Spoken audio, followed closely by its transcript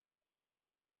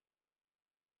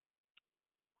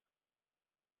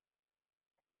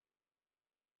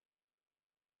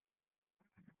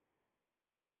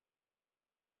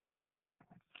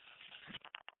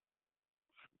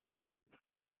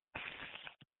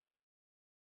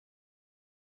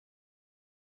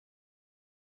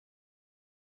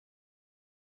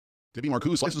Debbie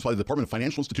Marcoux, licensed by the Department of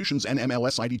Financial Institutions and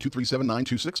MLS ID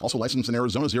 237926. Also licensed in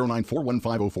Arizona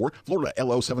 0941504, Florida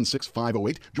LO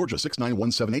 76508, Georgia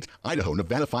 69178, Idaho,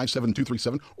 Nevada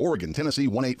 57237, Oregon, Tennessee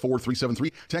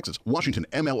 184373, Texas, Washington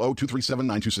MLO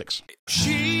 237926.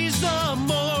 She's the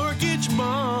mortgage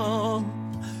mom.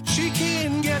 She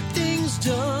can get things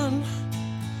done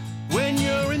when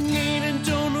you're in need and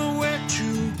don't know where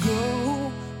to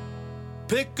go.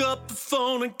 Pick up the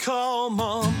phone and call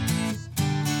mom.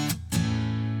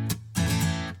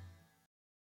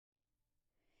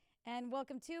 And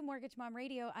welcome to Mortgage Mom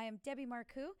Radio. I am Debbie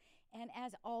Marcoux, and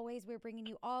as always, we're bringing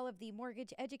you all of the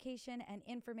mortgage education and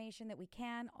information that we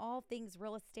can, all things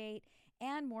real estate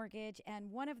and mortgage.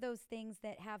 And one of those things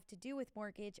that have to do with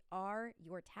mortgage are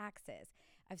your taxes.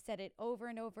 I've said it over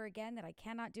and over again that I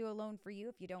cannot do a loan for you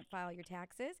if you don't file your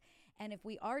taxes. And if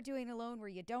we are doing a loan where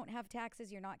you don't have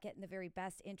taxes, you're not getting the very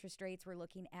best interest rates. We're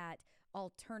looking at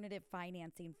alternative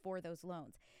financing for those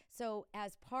loans. So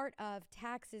as part of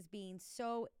taxes being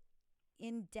so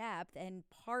in depth and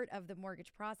part of the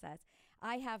mortgage process,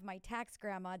 I have my tax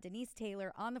grandma, Denise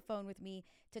Taylor, on the phone with me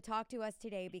to talk to us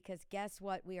today because guess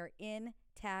what? We are in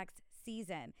tax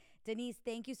season. Denise,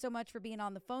 thank you so much for being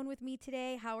on the phone with me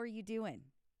today. How are you doing?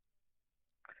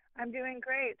 I'm doing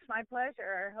great. It's my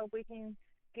pleasure. I hope we can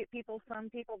get some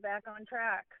people back on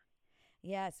track.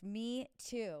 Yes, me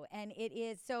too. And it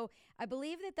is, so I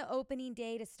believe that the opening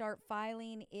day to start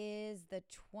filing is the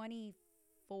 24th.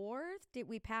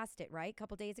 We passed it, right? A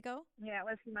couple days ago? Yeah, it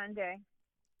was Monday.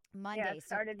 Yeah, it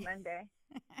started Monday.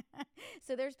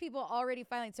 So there's people already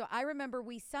filing. So I remember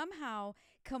we somehow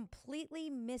completely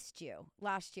missed you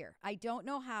last year. I don't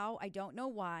know how. I don't know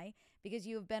why, because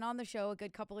you have been on the show a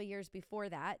good couple of years before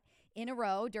that in a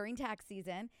row during tax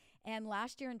season. And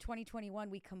last year in 2021,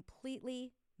 we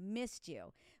completely missed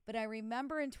you. But I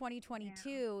remember in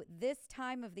 2022, this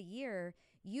time of the year,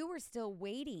 you were still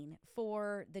waiting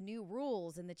for the new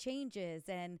rules and the changes,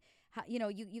 and how,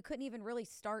 you couldn't even really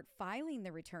start filing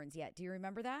the returns yet. Do you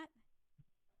remember that?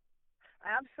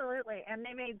 Absolutely. And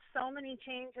they made so many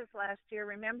changes last year.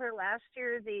 Remember last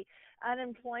year, the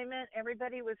unemployment,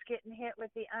 everybody was getting hit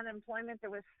with the unemployment. There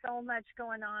was so much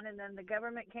going on. And then the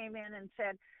government came in and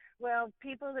said, well,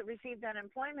 people that received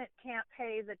unemployment can't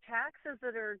pay the taxes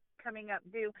that are coming up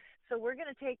due. So we're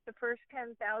going to take the first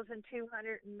 $10,200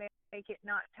 and make it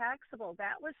not taxable.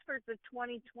 That was for the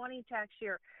 2020 tax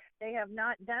year. They have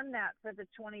not done that for the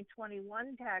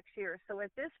 2021 tax year. So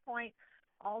at this point,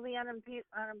 all the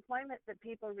unemployment that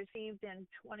people received in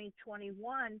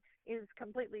 2021 is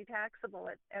completely taxable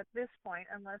at this point,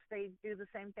 unless they do the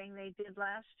same thing they did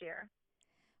last year.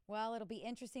 Well, it'll be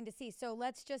interesting to see. So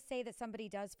let's just say that somebody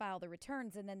does file the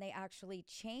returns and then they actually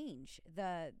change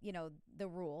the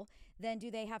rule. Then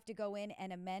do they have to go in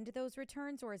and amend those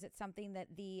returns, or is it something that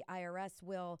the IRS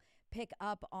will pick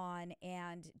up on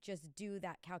and just do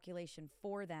that calculation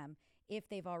for them if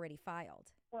they've already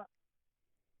filed? Well,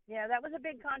 yeah, that was a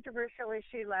big controversial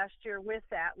issue last year with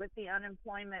the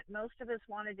unemployment. Most of us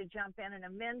wanted to jump in and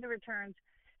amend the returns,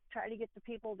 try to get the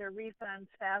people their refunds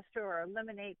faster or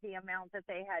eliminate the amount that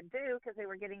they had due because they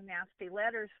were getting nasty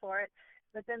letters for it.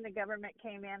 But then the government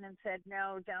came in and said,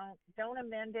 no, don't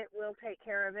amend it. We'll take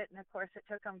care of it. And, of course, it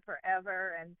took them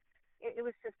forever. And it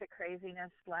was just a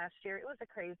craziness last year. It was a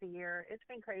crazy year. It's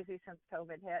been crazy since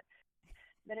COVID hit.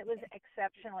 But it was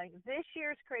exceptionally. This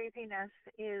year's craziness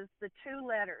is the two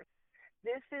letters.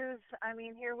 This is,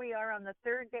 here we are on the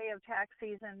third day of tax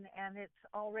season, and it's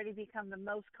already become the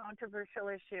most controversial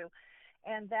issue.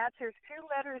 And there's two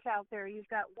letters out there. You've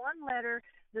got one letter,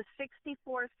 the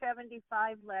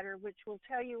 6475 letter, which will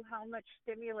tell you how much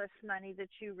stimulus money that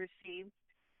you received.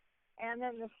 And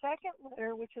then the second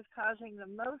letter, which is causing the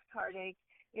most heartache,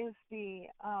 is the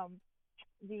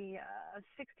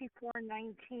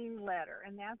 6419 letter,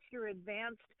 and that's your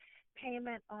advanced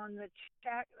payment on the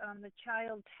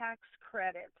child tax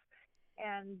credit.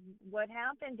 And what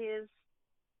happened is,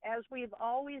 as we've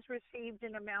always received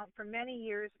an amount for many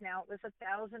years now, it was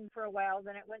 $1,000 for a while,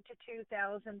 then it went to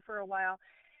 $2,000 for a while,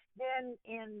 then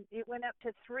it went up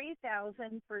to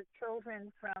 $3,000 for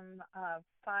children from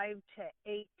 5 to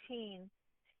 18,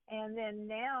 and then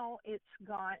now it's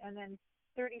gone, and then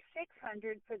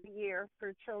 $3,600 for the year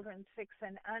for children 6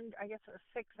 and under. I guess it was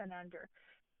 6 and under.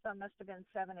 So it must have been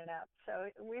 7 and up. So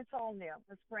it's all new.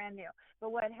 It's brand new.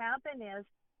 But what happened is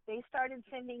they started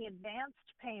sending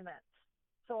advanced payments.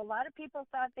 So a lot of people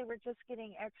thought they were just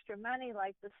getting extra money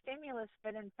like the stimulus,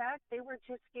 but in fact they were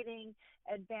just getting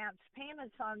advanced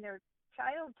payments on their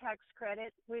child tax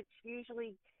credit, which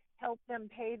usually helped them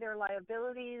pay their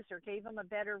liabilities or gave them a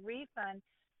better refund.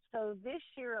 So this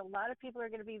year, a lot of people are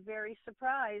going to be very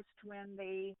surprised when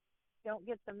they don't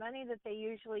get the money that they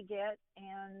usually get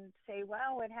and say,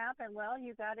 wow, what happened? Well,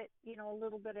 you got it, a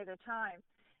little bit at a time.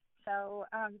 So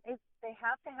they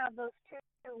have to have those two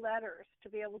letters to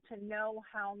be able to know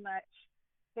how much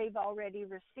they've already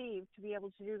received to be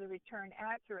able to do the return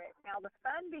accurate. Now, the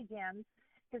fun begins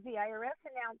because the IRS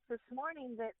announced this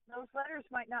morning that those letters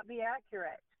might not be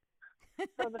accurate.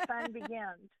 So the fun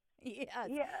begins. Yes.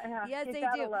 Yeah, you they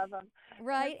gotta do. love them.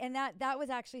 Right, and that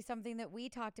was actually something that we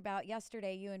talked about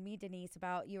yesterday, you and me, Denise,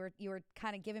 about you were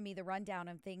kind of giving me the rundown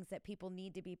of things that people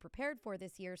need to be prepared for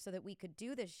this year so that we could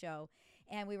do this show.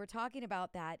 And we were talking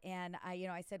about that, and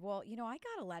I said, well, I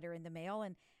got a letter in the mail,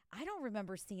 and I don't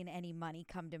remember seeing any money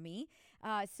come to me.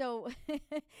 So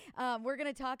we're going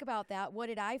to talk about that. What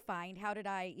did I find? How did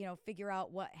I, figure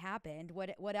out what happened?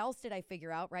 What else did I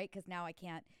figure out, right? Because now I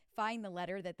can't find the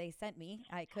letter that they sent me.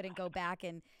 I couldn't go back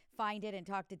and find it and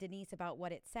talk to Denise about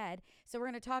what it said. So we're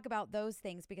going to talk about those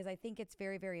things because I think it's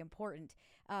very, very important.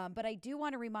 But I do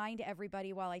want to remind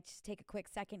everybody while I just take a quick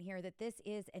second here that this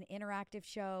is an interactive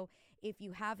show. If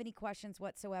you have any questions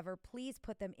whatsoever, please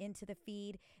put them into the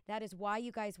feed. That is why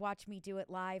you guys watch me do it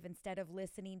live instead of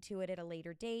listening to it at a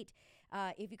later date.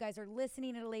 If you guys are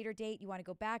listening at a later date, you want to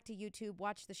go back to YouTube,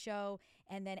 watch the show,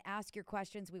 and then ask your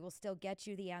questions. We will still get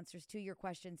you the answers to your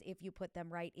questions if you put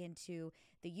them right into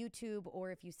the YouTube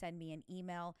or if you send me an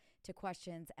email to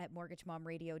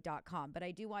questions@mortgagemomradio.com. But I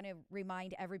do want to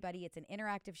remind everybody it's an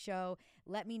interactive show.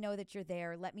 Let me know that you're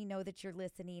there. Let me know that you're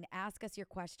listening. Ask us your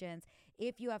questions.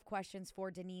 If you have questions for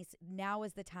Denise, now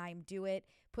is the time. Do it.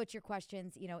 Put your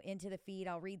questions, into the feed.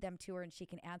 I'll read them to her and she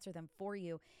can answer them for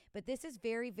you. But this is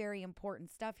very, very important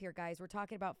stuff here, guys. We're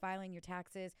talking about filing your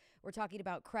taxes. We're talking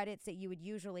about credits that you would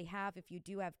usually have if you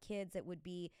do have kids that would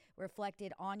be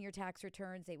reflected on your tax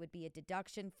returns. They would be a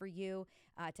deduction for you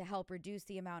to help reduce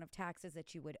the amount of taxes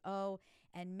that you would owe.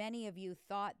 And many of you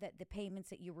thought that the payments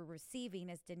that you were receiving,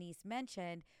 as Denise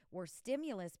mentioned, were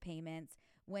stimulus payments,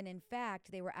 when in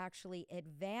fact they were actually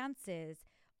advances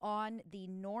on the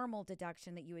normal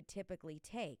deduction that you would typically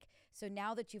take. So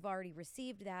now that you've already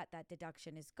received that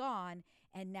deduction is gone,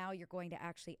 and now you're going to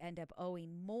actually end up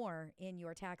owing more in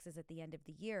your taxes at the end of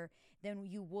the year than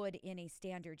you would in a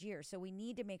standard year. So we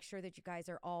need to make sure that you guys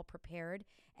are all prepared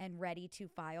and ready to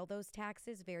file those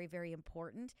taxes. Very, very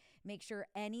important. Make sure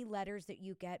any letters that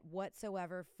you get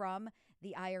whatsoever from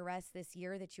the IRS this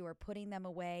year that you are putting them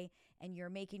away and you're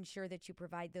making sure that you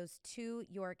provide those to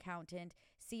your accountant,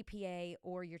 CPA,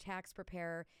 or your tax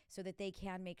preparer so that they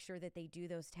can make sure that they do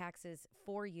those taxes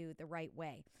for you the right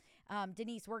way.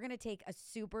 Denise, we're going to take a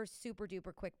super, super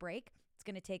duper quick break. It's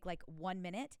going to take like 1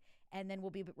 minute, and then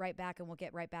we'll be right back and we'll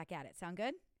get right back at it. Sound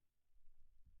good?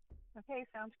 Okay,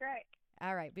 sounds great.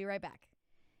 All right, be right back.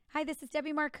 Hi, this is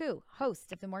Debbie Marcoux,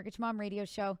 host of the Mortgage Mom Radio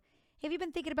Show. Have you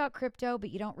been thinking about crypto, but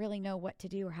you don't really know what to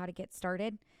do or how to get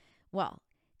started? Well,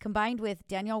 combined with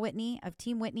Danielle Whitney of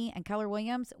Team Whitney and Keller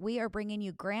Williams, we are bringing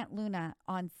you Grant Luna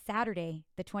on Saturday,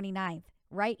 the 29th,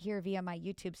 right here via my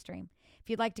YouTube stream. If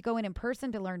you'd like to go in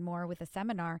person to learn more with a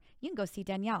seminar, you can go see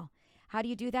Danielle. How do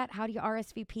you do that? How do you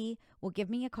RSVP? Well, give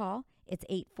me a call. It's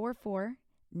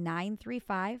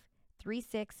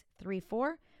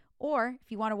 844-935-3634. Or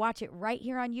if you want to watch it right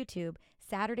here on YouTube,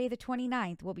 Saturday the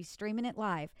 29th, we'll be streaming it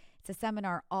live. It's a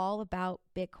seminar all about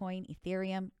Bitcoin,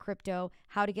 Ethereum, crypto,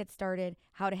 how to get started,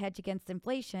 how to hedge against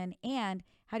inflation, and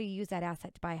how to use that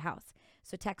asset to buy a house.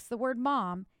 So text the word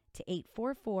MOM to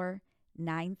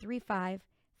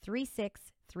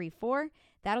 844-935-3634.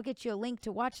 That'll get you a link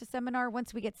to watch the seminar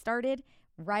once we get started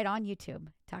right on YouTube.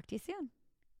 Talk to you soon.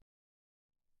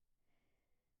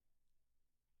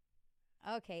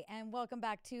 Okay, and welcome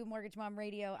back to Mortgage Mom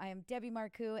Radio. I am Debbie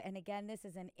Marcoux, and again, this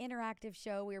is an interactive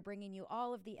show. We are bringing you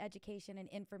all of the education and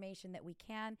information that we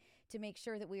can to make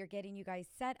sure that we are getting you guys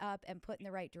set up and put in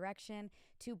the right direction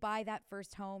to buy that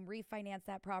first home, refinance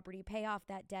that property, pay off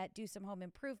that debt, do some home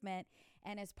improvement.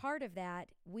 And as part of that,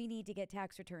 we need to get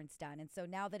tax returns done. And so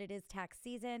now that it is tax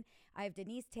season, I have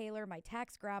Denise Taylor, my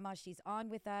tax grandma. She's on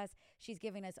with us. She's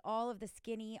giving us all of the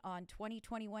skinny on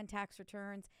 2021 tax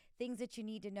returns, things that you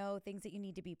need to know, things that you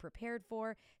need to be prepared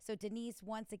for. So Denise,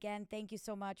 once again, thank you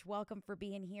so much. Welcome for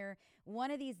being here. One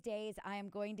of these days, I am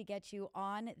going to get you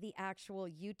on the actual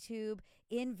YouTube,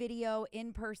 in video,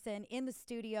 in person, in the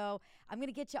studio. I'm going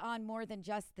to get you on more than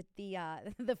just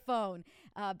the phone.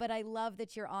 But I love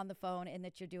that you're on the phone and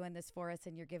that you're doing this for us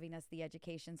and you're giving us the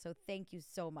education. So thank you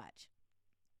so much.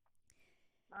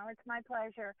 Oh, it's my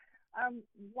pleasure.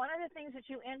 One of the things that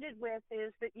you ended with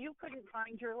is that you couldn't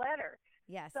find your letter.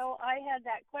 Yes. So I had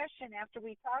that question after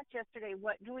we talked yesterday.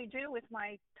 What do we do with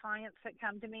my clients that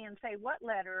come to me and say, what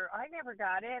letter? I never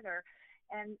got it.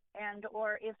 and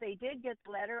or if they did get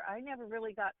the letter, I never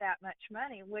really got that much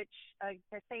money, which I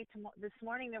say this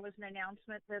morning there was an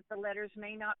announcement that the letters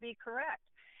may not be correct.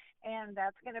 And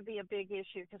that's going to be a big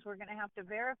issue because we're going to have to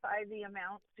verify the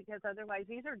amounts, because otherwise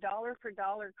these are dollar for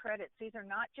dollar credits. These are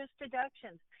not just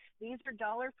deductions. These are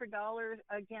dollar for dollar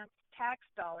against tax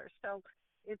dollars. So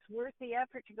it's worth the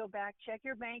effort to go back, check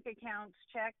your bank accounts,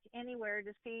 check anywhere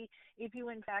to see if you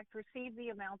in fact received the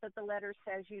amount that the letter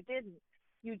says you didn't.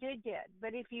 You did get.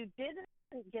 But if you didn't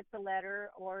get the letter,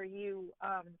 or you've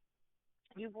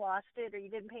lost it, or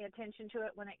you didn't pay attention to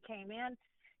it when it came in,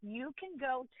 you can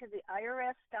go to the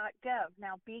IRS.gov.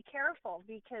 Now be careful,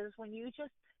 because when you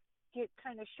just get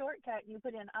kind of shortcut and you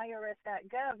put in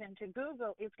IRS.gov into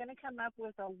Google, it's going to come up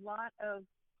with a lot of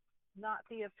not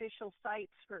the official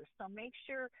sites first. So make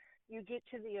sure you get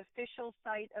to the official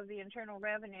site of the Internal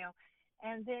Revenue,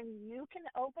 and then you can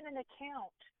open an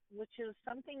account, which is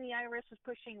something the IRS is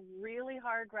pushing really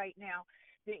hard right now,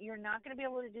 that you're not going to be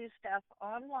able to do stuff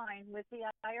online with the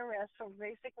IRS or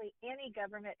basically any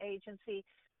government agency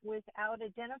without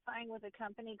identifying with a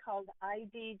company called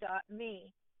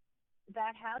ID.me.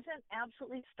 That hasn't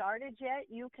absolutely started yet.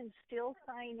 You can still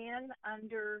sign in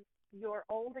under your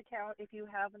old account if you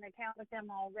have an account with them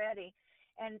already.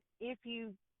 And if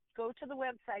you go to the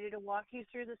website, it'll walk you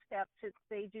through the steps.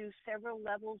 They do several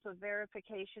levels of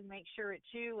verification. Make sure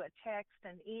it's you, a text,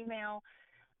 an email.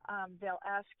 They'll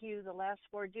ask you the last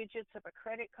 4 digits of a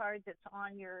credit card that's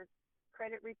on your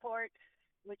credit report,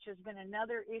 which has been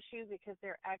another issue because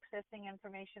they're accessing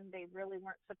information they really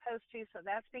weren't supposed to. So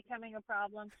that's becoming a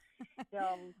problem.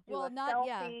 They'll do a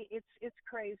selfie. Yeah. It's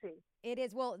crazy. It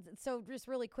is. Well, so just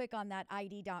really quick on that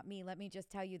ID.me, let me just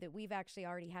tell you that we've actually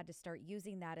already had to start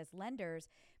using that as lenders,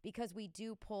 because we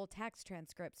do pull tax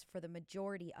transcripts for the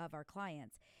majority of our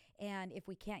clients. And if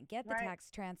we can't get the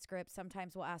tax transcript,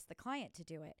 sometimes we'll ask the client to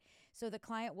do it. So the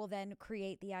client will then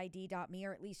create the ID.me,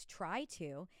 or at least try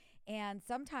to. And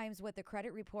sometimes what the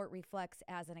credit report reflects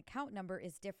as an account number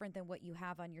is different than what you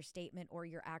have on your statement or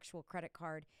your actual credit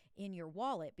card in your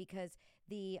wallet, because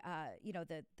the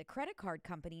credit card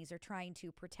companies are trying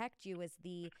to protect you as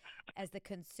the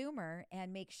consumer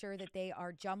and make sure that they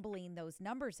are jumbling those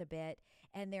numbers a bit,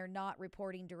 and they're not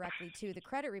reporting directly to the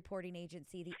credit reporting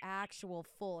agency the actual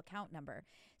full account number.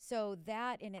 So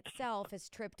that in itself has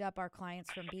tripped up our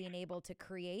clients from being able to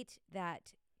create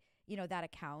that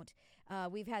account.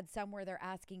 We've had some where they're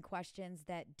asking questions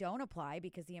that don't apply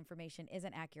because the information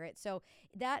isn't accurate. So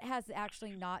that has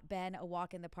actually not been a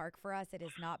walk in the park for us. It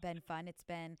has not been fun. It's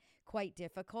been quite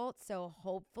difficult. So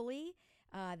hopefully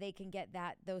they can get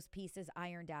those pieces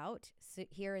ironed out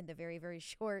here in the very, very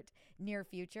short near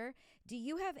future. Do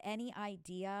you have any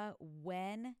idea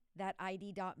when that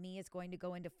ID.me is going to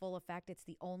go into full effect? It's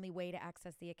the only way to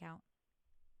access the account.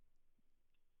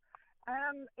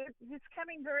 It's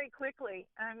coming very quickly.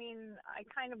 I mean, I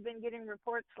kind of been getting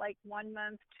reports like 1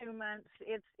 month, 2 months.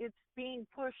 It's being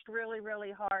pushed really,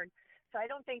 really hard. So I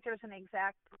don't think there's an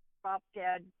exact drop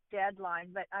dead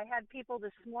deadline, but I had people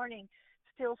this morning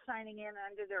still signing in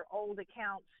under their old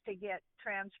accounts to get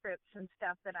transcripts and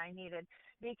stuff that I needed.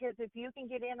 Because if you can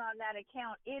get in on that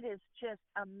account, it is just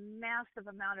a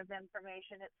massive amount of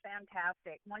information. It's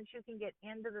fantastic. Once you can get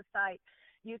into the site,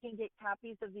 you can get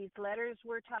copies of these letters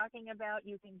we're talking about.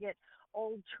 You can get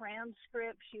old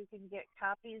transcripts. You can get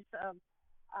copies of,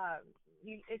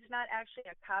 it's not actually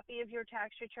a copy of your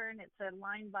tax return. It's a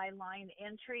line-by-line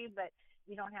entry, but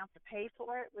you don't have to pay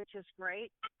for it, which is great.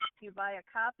 If you buy a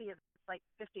copy, it's like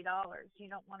 $50. You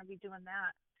don't want to be doing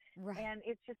that. Right. And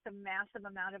it's just a massive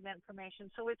amount of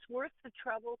information. So it's worth the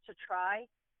trouble to try.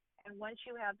 And once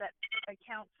you have that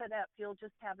account set up, you'll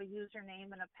just have a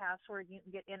username and a password. You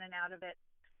can get in and out of it.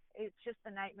 It's just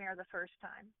a nightmare the first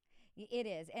time. It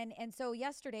is. And so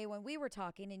yesterday when we were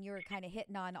talking and you were kind of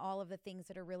hitting on all of the things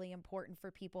that are really important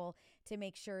for people to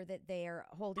make sure that they're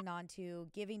holding on to,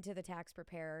 giving to the tax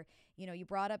preparer, you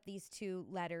brought up these 2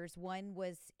 letters. One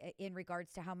was in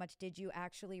regards to how much did you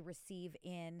actually receive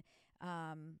in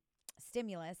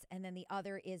stimulus, and then the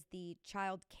other is the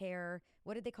child care,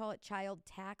 what did they call it? Child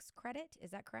tax credit.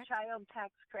 Is that correct? Child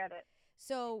tax credit.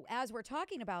 So as we're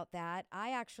talking about that, I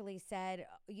actually said,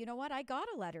 you know what? I got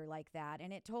a letter like that,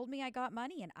 and it told me I got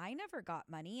money, and I never got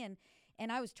money.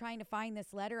 And I was trying to find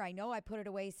this letter. I know I put it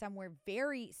away somewhere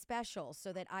very special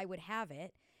so that I would have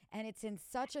it. And it's in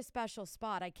such a special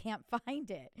spot, I can't find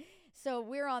it. So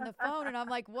we're on the phone and I'm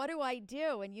like, what do I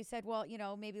do? And you said, well,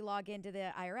 maybe log into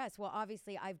the IRS. Well,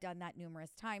 obviously I've done that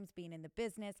numerous times being in the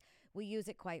business. We use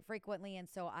it quite frequently. And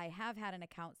so I have had an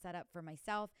account set up for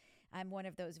myself. I'm one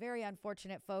of those very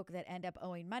unfortunate folk that end up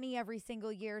owing money every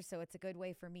single year. So it's a good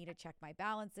way for me to check my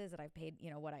balances that I've paid,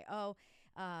 what I owe.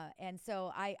 And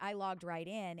so I logged right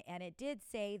in, and it did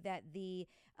say that the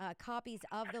copies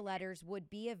of the letters would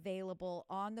be available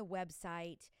on the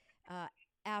website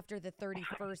after the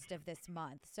 31st of this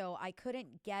month. So I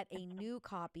couldn't get a new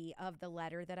copy of the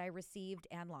letter that I received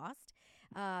and lost,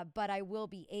 but I will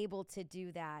be able to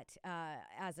do that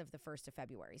as of the 1st of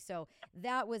February. So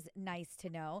that was nice to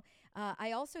know.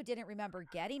 I also didn't remember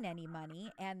getting any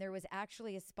money, and there was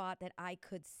actually a spot that I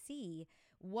could see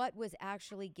what was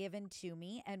actually given to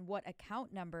me and what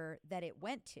account number that it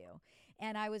went to.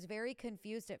 And I was very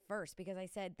confused at first because I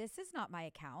said, this is not my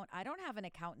account. I don't have an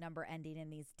account number ending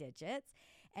in these digits.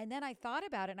 And then I thought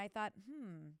about it and I thought,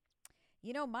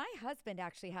 my husband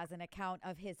actually has an account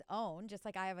of his own, just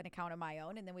like I have an account of my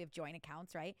own. And then we have joint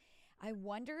accounts, right? I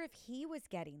wonder if he was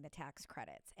getting the tax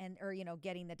credits or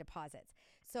getting the deposits.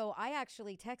 So I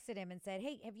actually texted him and said,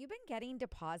 hey, have you been getting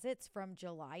deposits from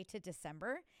July to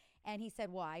December? And he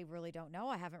said, well, I really don't know.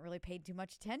 I haven't really paid too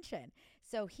much attention.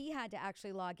 So he had to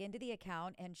actually log into the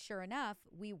account. And sure enough,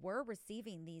 we were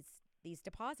receiving these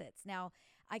deposits. Now,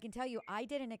 I can tell you, I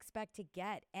didn't expect to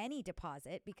get any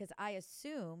deposit because I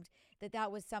assumed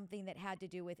that was something that had to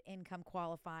do with income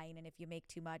qualifying. And if you make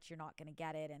too much, you're not going to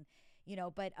get it. And,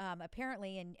 but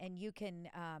apparently, and you can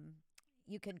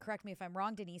correct me if I'm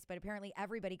wrong, Denise, but apparently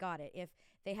everybody got it. If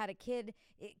they had a kid,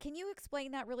 can you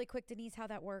explain that really quick, Denise, how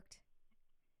that worked?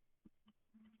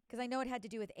 Because I know it had to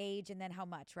do with age and then how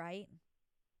much, right?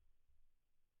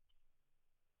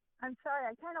 I'm sorry,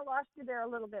 I kind of lost you there a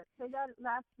little bit. Say that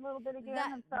last little bit again.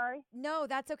 I'm sorry. No,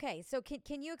 that's okay. So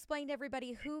can you explain to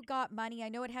everybody who got money? I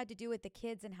know it had to do with the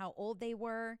kids and how old they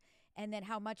were, and then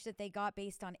how much that they got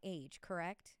based on age,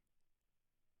 correct?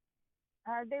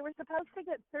 They were supposed to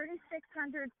get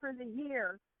 $3,600 for the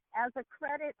year as a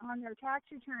credit on their tax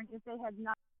return if they had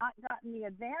not gotten the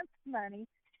advance money,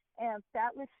 and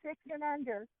that was 6 and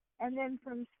under. And then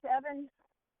from 7,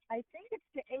 I think it's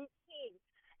to 18.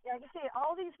 Like I say,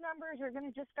 all these numbers are going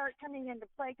to just start coming into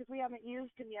play because we haven't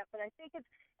used them yet. But I think it's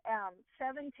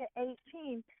 7 to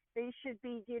 18. They should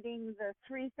be getting the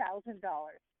 $3,000.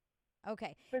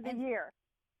 Okay. For the year.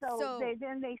 So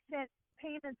they sent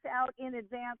payments out in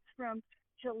advance from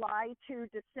July to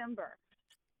December.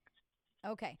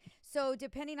 Okay. So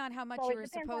depending on how much so you were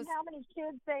supposed. It depends on how many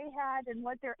kids they had and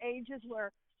what their ages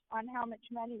were on how much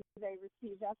money they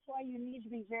received. That's why you need to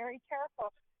be very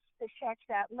careful to check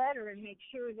that letter and make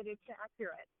sure that it's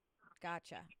accurate.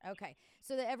 Gotcha. Okay.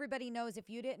 So that everybody knows, if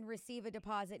you didn't receive a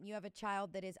deposit and you have a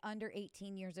child that is under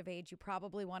 18 years of age, you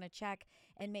probably want to check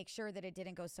and make sure that it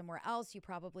didn't go somewhere else. You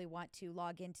probably want to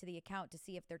log into the account to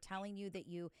see if they're telling you that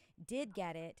you did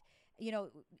get it,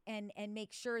 and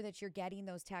make sure that you're getting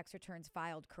those tax returns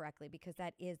filed correctly, because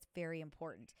that is very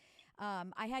important.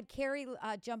 I had Carrie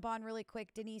jump on really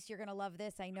quick. Denise, you're going to love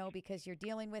this, I know, because you're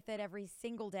dealing with it every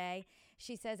single day.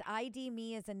 She says, ID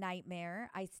me is a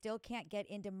nightmare. I still can't get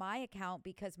into my account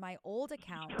because my old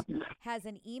account has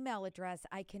an email address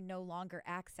I can no longer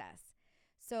access.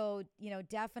 So,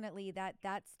 definitely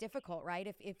that's difficult, right?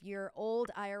 If your old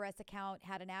IRS account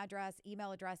had an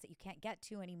email address that you can't get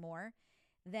to anymore,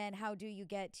 then how do you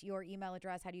get your email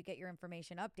address? How do you get your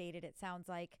information updated? It sounds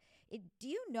like it. Do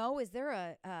you know, is there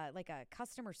a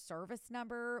customer service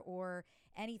number or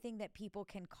anything that people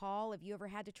can call? Have you ever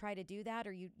had to try to do that,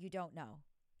 or you don't know?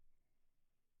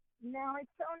 No, it's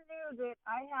so new that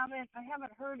I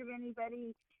haven't heard of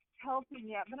anybody helping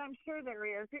yet, but I'm sure there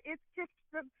is. It's just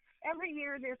every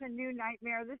year there's a new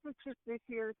nightmare. This is just this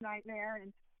year's nightmare,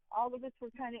 and all of us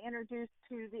were kind of introduced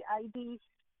to the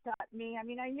ID.me. I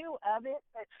mean, I knew of it,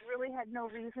 but really had no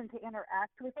reason to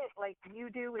interact with it like you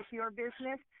do with your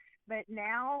business. But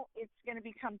now it's going to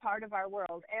become part of our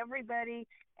world. Everybody,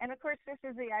 and of course, this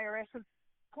is the IRS's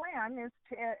plan,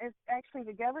 is actually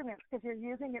the government's, because you're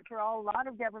using it for a lot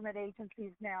of government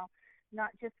agencies now, not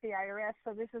just the IRS.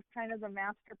 So this is kind of the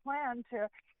master plan to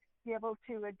be able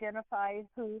to identify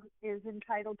who is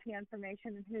entitled to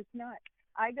information and who's not.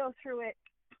 I go through it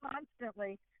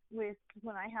constantly with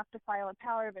when I have to file a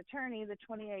power of attorney, the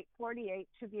 2848,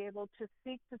 to be able to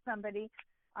speak to somebody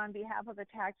on behalf of a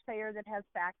taxpayer that has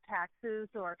back taxes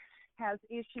or has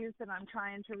issues that I'm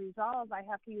trying to resolve. I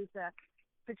have to use a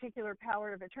particular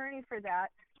power of attorney for that,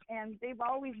 and they've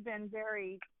always been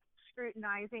very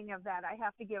scrutinizing of that. I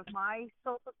have to give my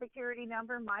social security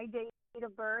number, my date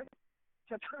of birth,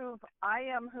 to prove I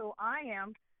am who I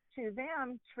am to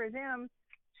them, for them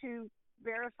to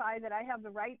verify that I have the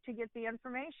right to get the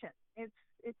information.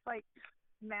 It's like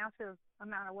massive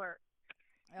amount of work.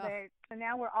 So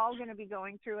now we're all going to be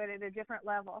going through it at a different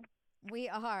level. We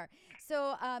are.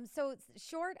 So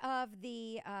short of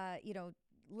the,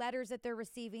 letters that they're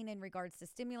receiving in regards to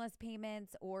stimulus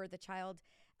payments or the child,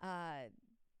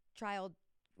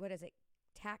 what is it?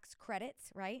 Tax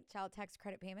credits, right? Child tax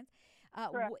credit payments.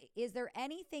 Correct. Is there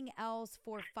anything else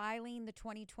for filing the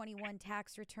 2021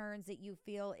 tax returns that you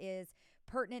feel is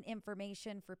pertinent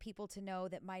information for people to know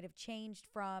that might have changed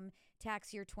from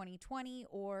tax year 2020?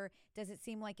 Or does it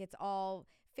seem like it's all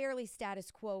fairly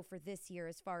status quo for this year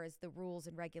as far as the rules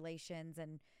and regulations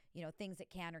and, things that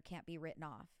can or can't be written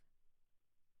off?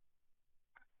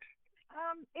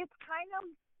 It's kind of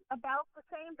about the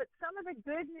same, but some of the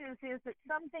good news is that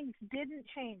some things didn't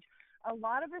change. A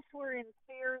lot of us were in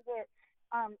fear that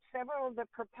several of the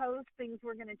proposed things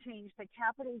were going to change. The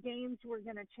capital gains were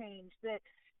going to change, that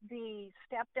the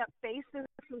stepped up basis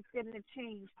was going to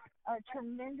change. A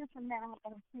tremendous amount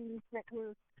of things that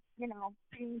were,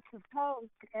 being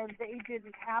proposed, and they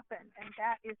didn't happen. And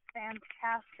that is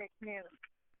fantastic news.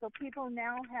 So people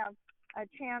now have a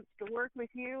chance to work with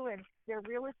you and their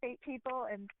real estate people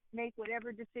and make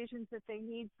whatever decisions that they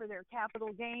need for their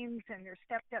capital gains and their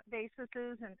stepped up bases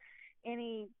and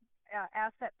any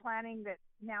asset planning that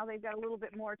now they've got a little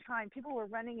bit more time. People were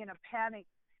running in a panic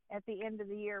at the end of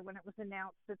the year when it was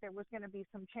announced that there was going to be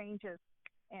some changes,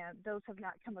 and those have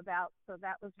not come about. So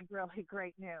that was really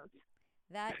great news.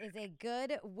 That is a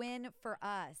good win for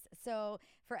us. So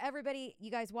for everybody,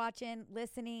 you guys watching,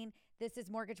 listening, this is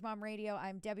Mortgage Mom Radio.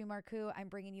 I'm Debbie Marcoux. I'm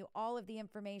bringing you all of the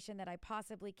information that I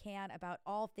possibly can about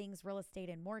all things real estate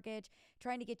and mortgage,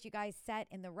 trying to get you guys set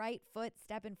in the right foot,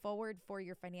 stepping forward for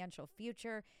your financial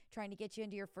future, trying to get you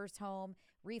into your first home,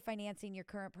 refinancing your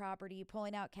current property,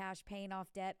 pulling out cash, paying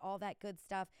off debt, all that good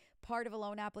stuff. Part of a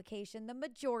loan application, the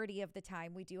majority of the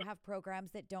time, we do have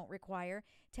programs that don't require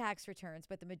tax returns,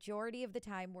 but the majority of the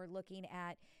time we're looking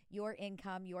at your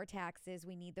income, your taxes.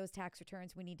 We need those tax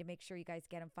returns. We need to make sure you guys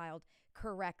get them filed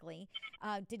correctly.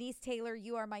 Denise Taylor,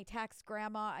 you are my tax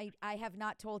grandma. I have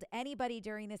not told anybody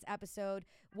during this episode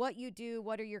what you do,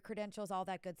 what are your credentials, all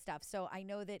that good stuff. So I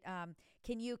know that,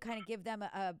 can you kind of give them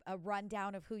a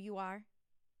rundown of who you are?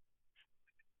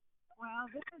 Well,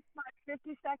 this is my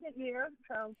 52nd year,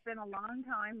 so it's been a long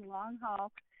time, long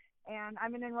haul. And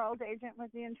I'm an enrolled agent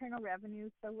with the Internal Revenue,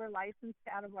 so we're licensed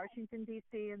out of Washington,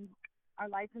 D.C., and our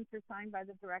license is signed by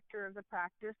the director of the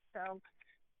practice. So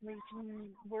we can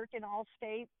work in all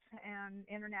states and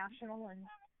international and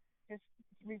just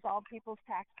resolve people's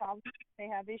tax problems. They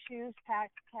have issues,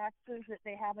 taxes that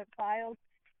they haven't filed.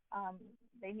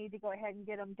 They need to go ahead and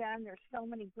get them done. There's so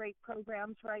many great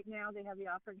programs right now. They have the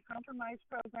offer and compromise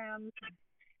programs.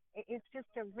 It's just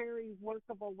a very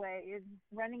workable way.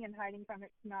 Running and hiding from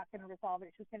it's not going to resolve it.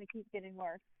 It's just going to keep getting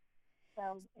worse.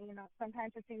 So,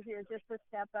 sometimes it's easier just to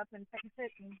step up and fix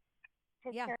it and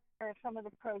take care of some of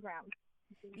the programs.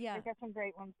 Yeah. They've got some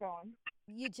great ones going.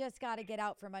 You just got to get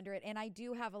out from under it. And I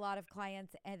do have a lot of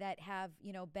clients that have,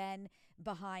 been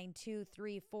behind 2,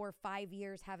 3, 4, 5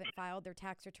 years, haven't filed their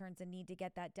tax returns and need to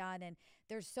get that done. And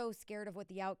they're so scared of what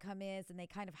the outcome is and they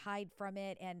kind of hide from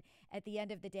it. And at the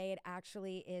end of the day, it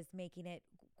actually is making it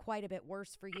quite a bit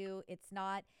worse for you. It's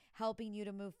not helping you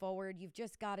to move forward. You've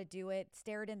just got to do it.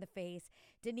 Stare it in the face.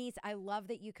 Denise, I love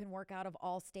that you can work out of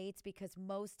all states because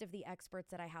most of the experts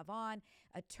that I have on,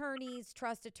 attorneys,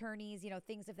 trust attorneys,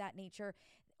 things of that nature,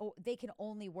 they can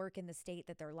only work in the state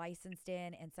that they're licensed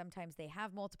in. And sometimes they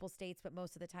have multiple states, but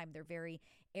most of the time they're very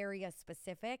area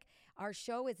specific. Our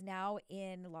show is now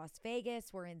in Las Vegas.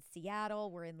 We're in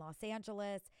Seattle. We're in Los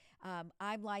Angeles.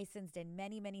 I'm licensed in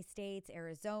many, many states,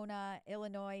 Arizona,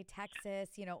 Illinois, Texas,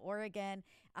 Oregon,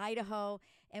 Idaho.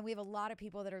 And we have a lot of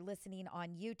people that are listening on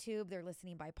YouTube. They're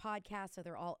listening by podcast, so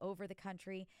they're all over the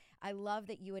country. I love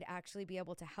that you would actually be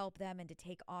able to help them and to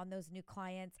take on those new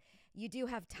clients. You do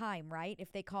have time, right?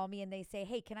 If they call me and they say,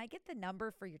 hey, can I get the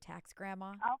number for your tax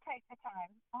grandma? I'll take the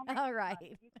time. All right.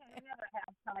 You can never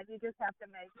have time. You just have to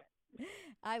make it.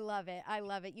 I love it. I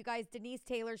love it. You guys, Denise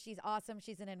Taylor, she's awesome.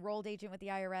 She's an enrolled agent with the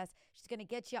IRS. She's going to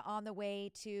get you on the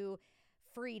way to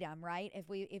freedom, right?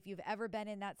 If you've ever been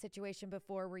in that situation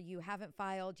before where you haven't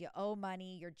filed, you owe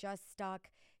money, you're just stuck,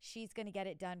 she's going to get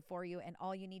it done for you. And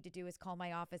all you need to do is call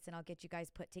my office and I'll get you guys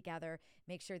put together,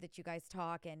 make sure that you guys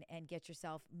talk and get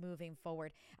yourself moving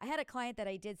forward. I had a client that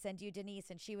I did send you, Denise,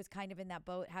 and she was kind of in that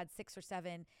boat, had 6 or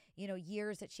 7,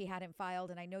 years that she hadn't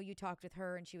filed. And I know you talked with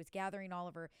her and she was gathering all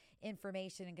of her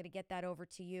information and going to get that over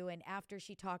to you. And after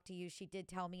she talked to you, she did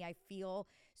tell me, I feel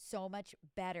so much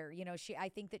better. I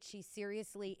think that she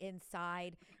seriously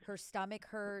inside, her stomach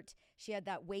hurt. She had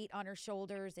that weight on her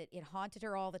shoulders. It haunted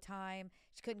her all the time.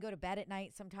 She couldn't go to bed at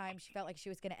night sometimes. She felt like she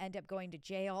was going to end up going to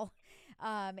jail.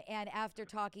 And after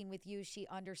talking with you, she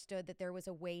understood that there was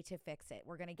a way to fix it.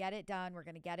 We're going to get it done. We're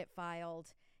going to get it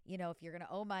filed. If you're going to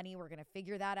owe money, we're going to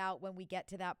figure that out when we get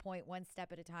to that point, one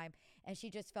step at a time. And she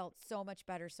just felt so much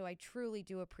better. So I truly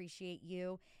do appreciate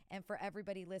you. And for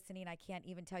everybody listening, I can't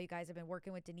even tell you guys, I've been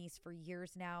working with Denise for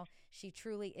years now. She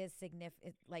truly is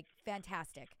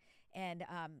fantastic, and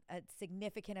a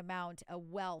significant amount, a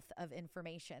wealth of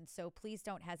information. So please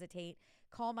don't hesitate.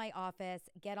 Call my office,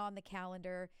 get on the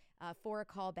calendar for a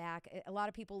call back. A lot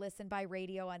of people listen by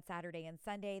radio on Saturday and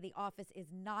Sunday. The office is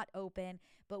not open,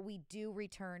 but we do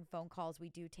return phone calls. We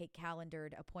do take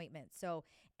calendared appointments. So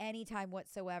anytime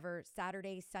whatsoever,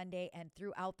 Saturday, Sunday, and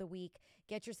throughout the week,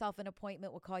 get yourself an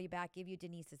appointment. We'll call you back, give you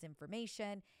Denise's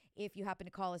information. If you happen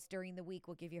to call us during the week,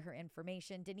 we'll give you her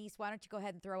information. Denise, why don't you go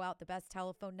ahead and throw out the best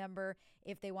telephone number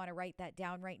if they want to write that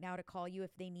down right now to call you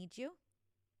if they need you?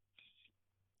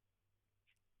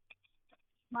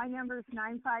 My number is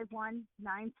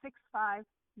 951-965-1060.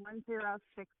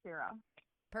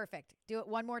 Perfect. Do it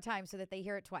one more time so that they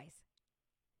hear it twice.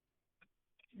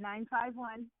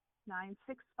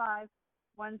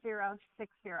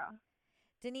 951-965-1060.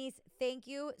 Denise, thank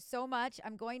you so much.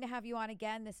 I'm going to have you on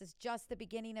again. This is just the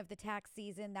beginning of the tax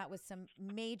season. That was some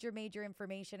major, major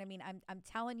information. I mean, I'm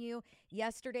telling you,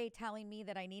 yesterday telling me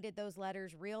that I needed those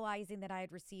letters, realizing that I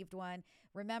had received one,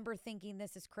 remember thinking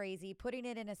this is crazy, putting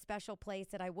it in a special place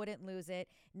that I wouldn't lose it.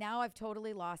 Now I've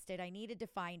totally lost it. I needed to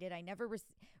find it. I never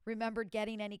remembered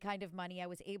getting any kind of money. I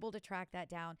was able to track that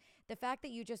down. The fact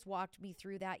that you just walked me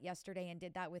through that yesterday and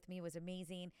did that with me was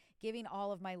amazing. Giving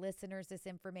all of my listeners this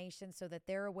information so that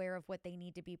they're aware of what they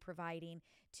need to be providing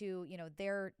to,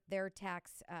 their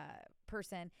tax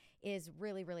person is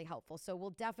really, really helpful. So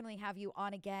we'll definitely have you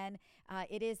on again.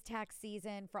 It is tax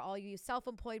season for all you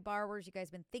self-employed borrowers. You guys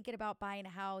been thinking about buying a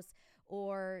house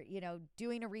or,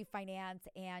 doing a refinance,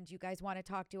 and you guys want to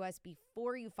talk to us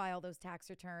before you file those tax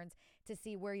returns to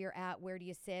see where you're at, where do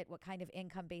you sit, what kind of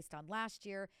income based on last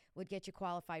year would get you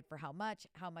qualified for how much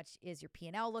is your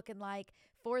P&L looking like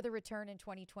for the return in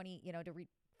 2020, to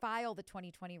file the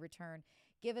 2020 return.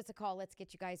 Give us a call. Let's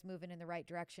get you guys moving in the right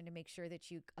direction to make sure that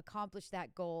you accomplish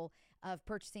that goal of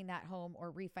purchasing that home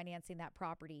or refinancing that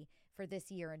property for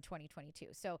this year in 2022.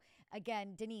 So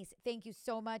again, Denise, thank you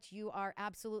so much. You are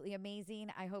absolutely amazing.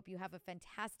 I hope you have a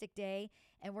fantastic day,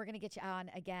 and we're going to get you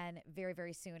on again very,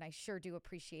 very soon. I sure do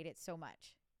appreciate it so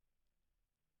much.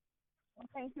 Well,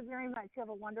 thank you very much. You have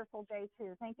a wonderful day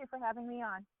too. Thank you for having me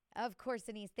on. Of course,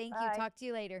 Denise. Thank Bye. you. Talk to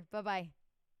you later. Bye-bye.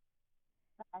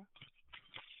 Bye.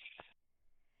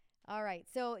 All right.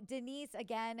 So Denise,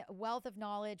 again, wealth of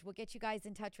knowledge. We'll get you guys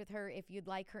in touch with her. If you'd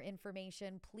like her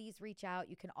information, please reach out.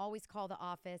 You can always call the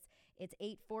office. It's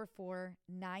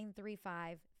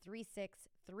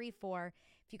 844-935-3634.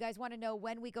 If you guys want to know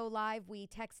when we go live, we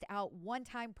text out one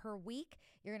time per week.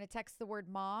 You're going to text the word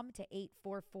mom to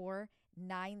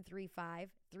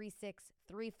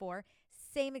 844-935-3634.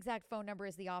 Same exact phone number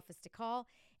as the office to call.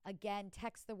 Again,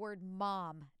 text the word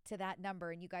mom to that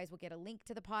number, and you guys will get a link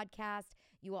to the podcast.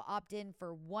 You will opt in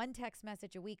for one text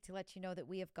message a week to let you know that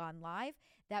we have gone live.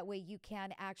 That way you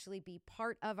can actually be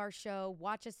part of our show,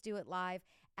 watch us do it live,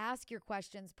 ask your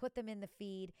questions, put them in the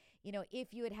feed.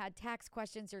 If you had tax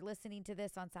questions, you're listening to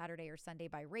this on Saturday or Sunday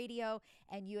by radio,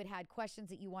 and you had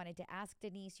questions that you wanted to ask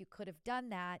Denise, you could have done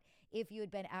that if you had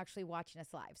been actually watching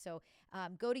us live. So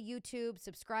go to YouTube,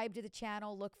 subscribe to the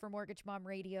channel, look for Mortgage Mom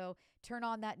Radio, turn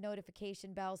on that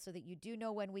notification bell so that you do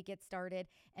know when we get started,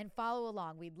 and follow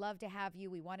along. We'd love to have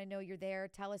you. We want to know you're there.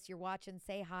 Tell us you're watching,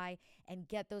 say hi, and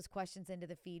get those questions into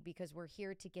the feed because we're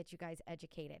here to get you guys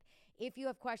educated. If you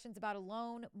have questions about a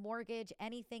loan, mortgage,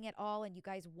 anything at all, and you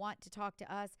guys want to talk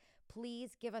to us,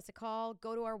 please give us a call.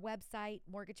 Go to our website,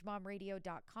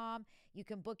 mortgagemomradio.com. You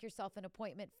can book yourself an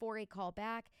appointment for a call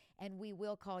back, and we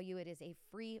will call you. It is a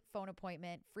free phone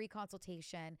appointment, free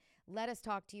consultation. Let us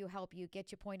talk to you, help you,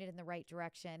 get you pointed in the right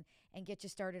direction, and get you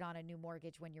started on a new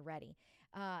mortgage when you're ready.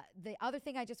 The other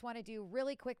thing I just want to do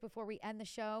really quick before we end the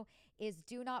show is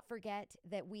do not forget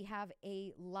that we have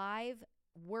a live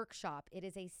workshop. It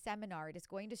is a seminar. It is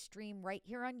going to stream right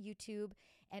here on YouTube.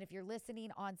 And if you're listening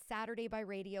on Saturday by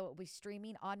radio, it will be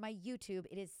streaming on my YouTube.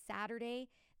 It is Saturday,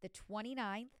 the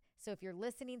 29th. So if you're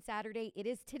listening Saturday, it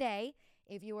is today.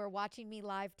 If you are watching me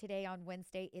live today on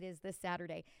Wednesday, it is this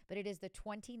Saturday. But it is the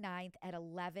 29th at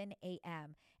 11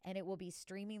 a.m. and it will be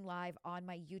streaming live on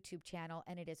my YouTube channel,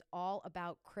 and it is all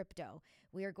about crypto.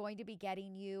 We are going to be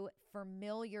getting you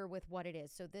familiar with what it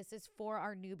is. So this is for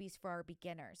our newbies, for our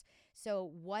beginners.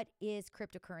 So what is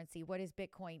cryptocurrency? What is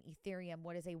Bitcoin, Ethereum?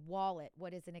 What is a wallet?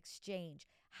 What is an exchange?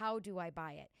 How do I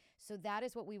buy it? So that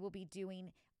is what we will be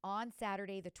doing on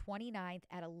Saturday, the 29th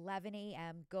at 11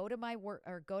 a.m. Go to my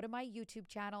YouTube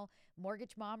channel,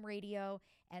 Mortgage Mom Radio,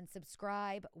 and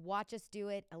subscribe. Watch us do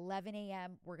it. 11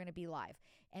 a.m. We're going to be live.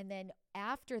 And then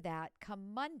after that,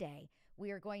 come Monday,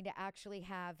 we are going to actually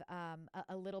have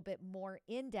a little bit more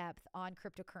in-depth on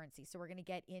cryptocurrency. So we're going to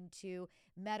get into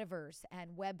metaverse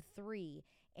and Web3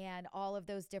 and all of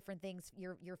those different things,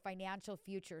 your financial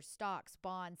future, stocks,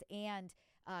 bonds, and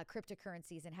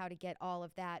cryptocurrencies, and how to get all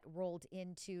of that rolled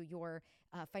into your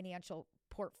financial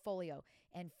portfolio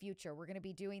and future. We're going to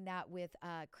be doing that with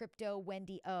Crypto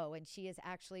Wendy O, and she is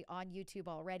actually on YouTube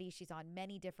already. She's on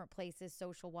many different places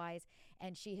social-wise,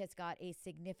 and she has got a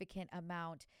significant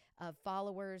amount of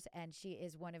followers, and she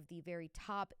is one of the very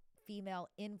top female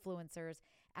influencers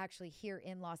actually here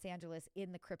in Los Angeles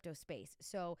in the crypto space.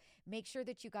 So make sure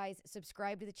that you guys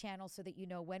subscribe to the channel so that you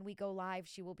know when we go live.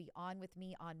 She will be on with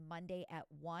me on Monday at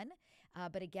 1.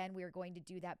 But again, we are going to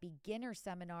do that beginner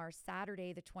seminar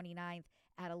Saturday, the 29th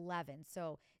at 11.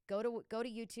 So go to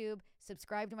YouTube,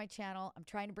 subscribe to my channel. I'm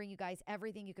trying to bring you guys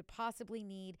everything you could possibly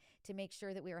need to make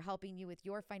sure that we are helping you with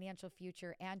your financial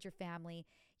future and your family.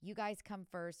 You guys come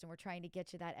first, and we're trying to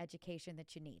get you that education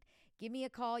that you need. Give me a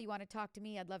call. You want to talk to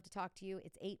me? I'd love to talk to you.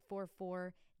 It's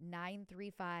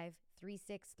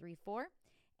 844-935-3634.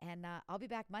 And I'll be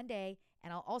back Monday,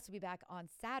 and I'll also be back on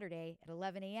Saturday at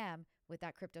 11 a.m. with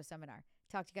that crypto seminar.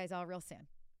 Talk to you guys all real soon.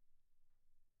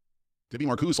 Debbie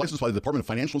Marcoux, licensed by the Department of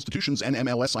Financial Institutions and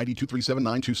MLS ID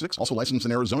 237926. Also licensed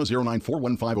in Arizona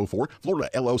 0941504, Florida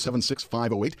LO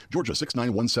 76508, Georgia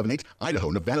 69178, Idaho,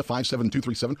 Nevada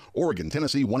 57237, Oregon,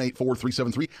 Tennessee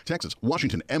 184373, Texas,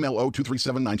 Washington MLO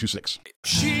 237926.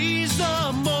 She's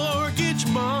the mortgage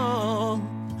mom.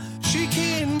 She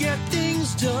can get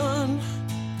things done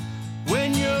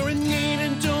when you're in need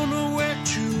and don't know where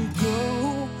to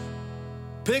go.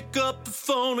 Pick up the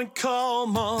phone and call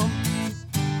mom.